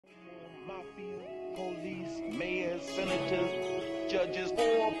senators, judges,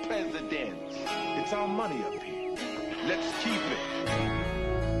 or presidents. It's our money up here. Let's keep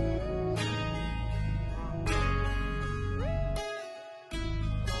it.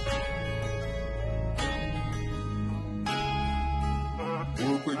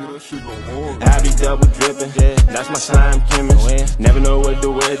 I be double dripping, that's my slime chemist. Never know what to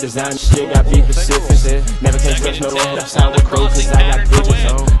wear, design shit, got be Pacific. Never can trust no one, that's how it grows, cause I got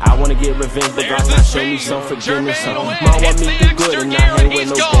digits. I wanna get revenge, but God tryna show me some forgiveness. Mom want me to do good and I hang with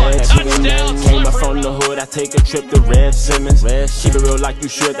no bad children. Came up from the hood, I take a trip to Red Simmons. Keep it real like you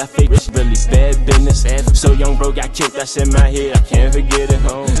should, I fake it's really bad business. So young bro got kicked, that's in my head, I can't forget it.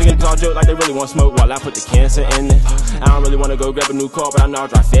 Niggas talk joke like they really want smoke while I put the cancer in it. I don't really wanna go grab a new car, but I know I'll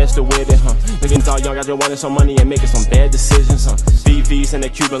drive faster with it. Niggas all young, I just wanted some money and making some bad decisions. VVs and the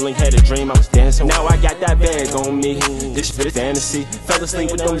Cuban link had a dream, I was dancing. Now I got that bag on me, this shit is fantasy. Fell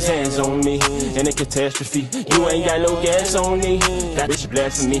asleep with them Zans on me, in a catastrophe. You ain't got no gas on me, that bitch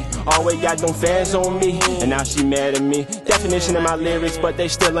blasphemy. Always got them fans on me, and now she mad at me. Definition of my lyrics, but they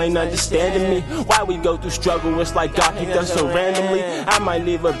still ain't understanding me. Why we go through struggle, it's like God picked us so randomly. I might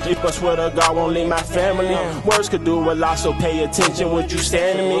leave a bitch, but swear to God won't leave my family. Words could do a lot, so pay attention, would you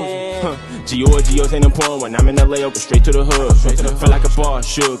stand to me? Georgios ain't important when I'm in LA, go straight to the hood. Feel like a bar,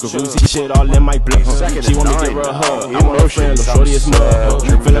 sugar, Ruzy shit all in my blood. She want me to give her a hug, I want a friend, look shorty as mud.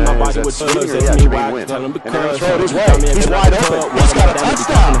 Filling my body with drugs, that's me why I tell him because He's wide open, he's got a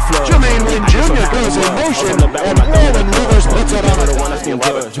touchdown. Jermaine Wynn Jr. goes in motion, and Roland Rivers puts it on the one. I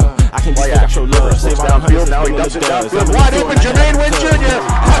can just think I show love, save all hundreds, now he does it downfield. Wide open, Jermaine Wynn Jr.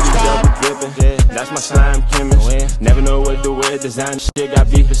 Touchdown. That's my slime chemist. Never know what to wear, design shit, got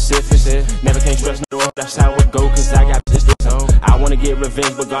be Pacific. Never can trust no one, that's how it go, cause I got pistols. I wanna get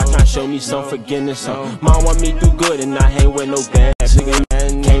revenge, but God tryna show me some forgiveness. Mom want me to do good and I hang with no bad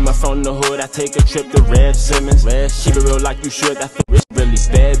nigga. Came up from the hood, I take a trip to Red Simmons. Keep it real like you should, I think it's really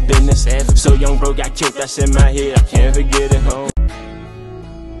bad business. So young bro got kicked, that's in my head, I can't forget it.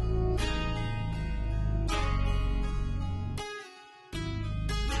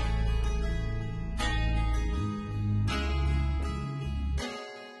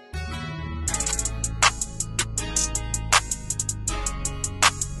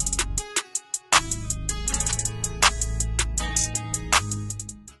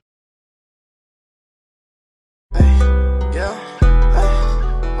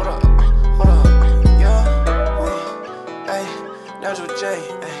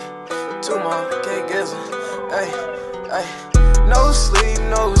 No sleep,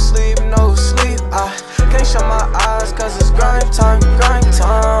 no sleep, no sleep. I can't shut my eyes cause it's grind time, grind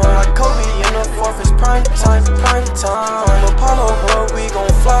time. Like Kobe in the fourth, it's prime time, prime time. Apollo world, we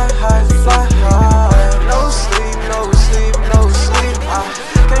gon' fly high, fly high. No sleep, no sleep, no sleep. I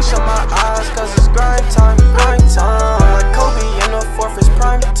can't shut my eyes cause it's grind time, grind time. Like Kobe in the fourth, it's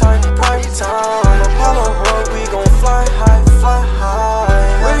prime time, prime time. Apollo world, we gon' fly high, fly high.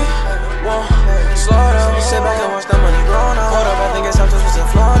 We won't slow down. Sit back and watch that money grow now. Hold up, I think it's time to switch to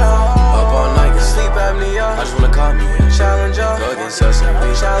Florida. Up all night, cause sleep apnea. I just wanna call me a challenger. Go against us and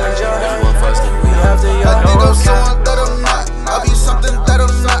we challenger. Everyone fucks, then we after y'all. I think I'm someone that I'm not. I'll be something that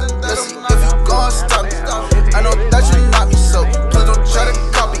I'm not. Let's see if you gon' stop me. I know that you not me, so please don't try to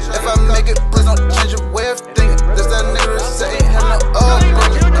copy. If I make it, please don't change your way of thinking. There's that nigga that say ain't had no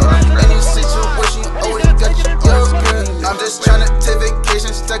upbringing. Any situation, you always got your opinion. I'm just tryna take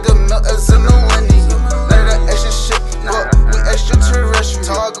vacation, stack a milk as in the Wendy. None of that extra shit, but we extraterrestrial.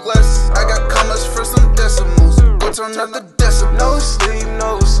 Tall glass, I got commas for some decimals. Go turn up the decibels. No sleep,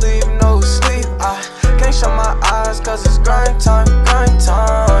 no sleep, no sleep. I can't shut my eyes cause it's grind time, grind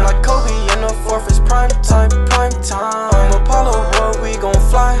time. Like Kobe in the fourth, it's prime time, prime time. Apollo world, we gon'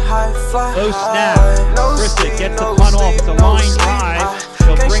 fly high, fly Low high. snap. No Griffith sleep, gets the no punt off sleep, at the no line sleep. drive.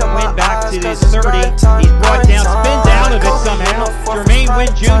 He'll Can't bring shut my Wynn back eyes to cause the it's 30. grind time, He's brought grind down, time. spins out of Like it Kobe somehow. in the fourth, Jermaine Wynn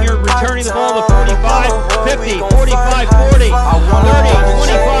prime Jr. time, returning the ball to prime 45, time. 50, We gon' 45, fly 40, high, fly 30,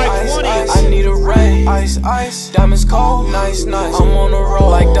 25, 20. I need a ray, ice, ice. Diamonds cold, nice, nice. I'm on the roll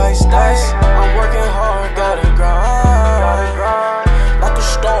like dice, dice. I'm working hard, gotta grind. Like a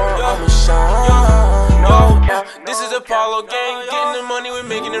star, I'ma shine. No, this is Apollo gang. Getting the money, we're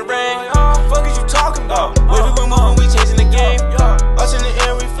making it rain. Fuck is you talking about? Where we moving, we changing the game. Us in the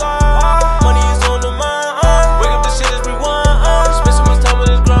air, we fly. Money is on the mind. Wake up, the shit is rewind. Spend so much time on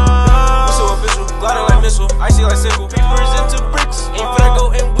this grind. We so official, gliding like missile, icy like sickle. Papers into bricks. Ain't finna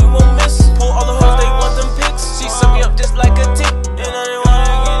go and we won't miss. Pull all the hoes, they want them pics. She suck me up just like a tick. And I didn't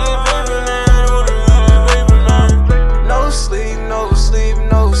wanna get it paper now. I wanna get it paper now. No sleep, no sleep,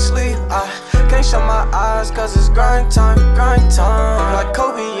 no sleep. I can't shut my eyes cause it's grind time, grind time. Like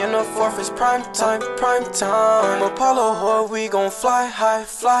Kobe in the fourth. 4th, it's prime time, prime time. Apollo whore, we gon' fly high,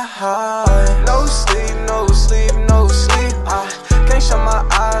 fly high. No sleep, no sleep, no sleep. I can't shut my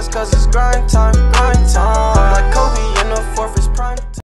eyes cause it's grind time.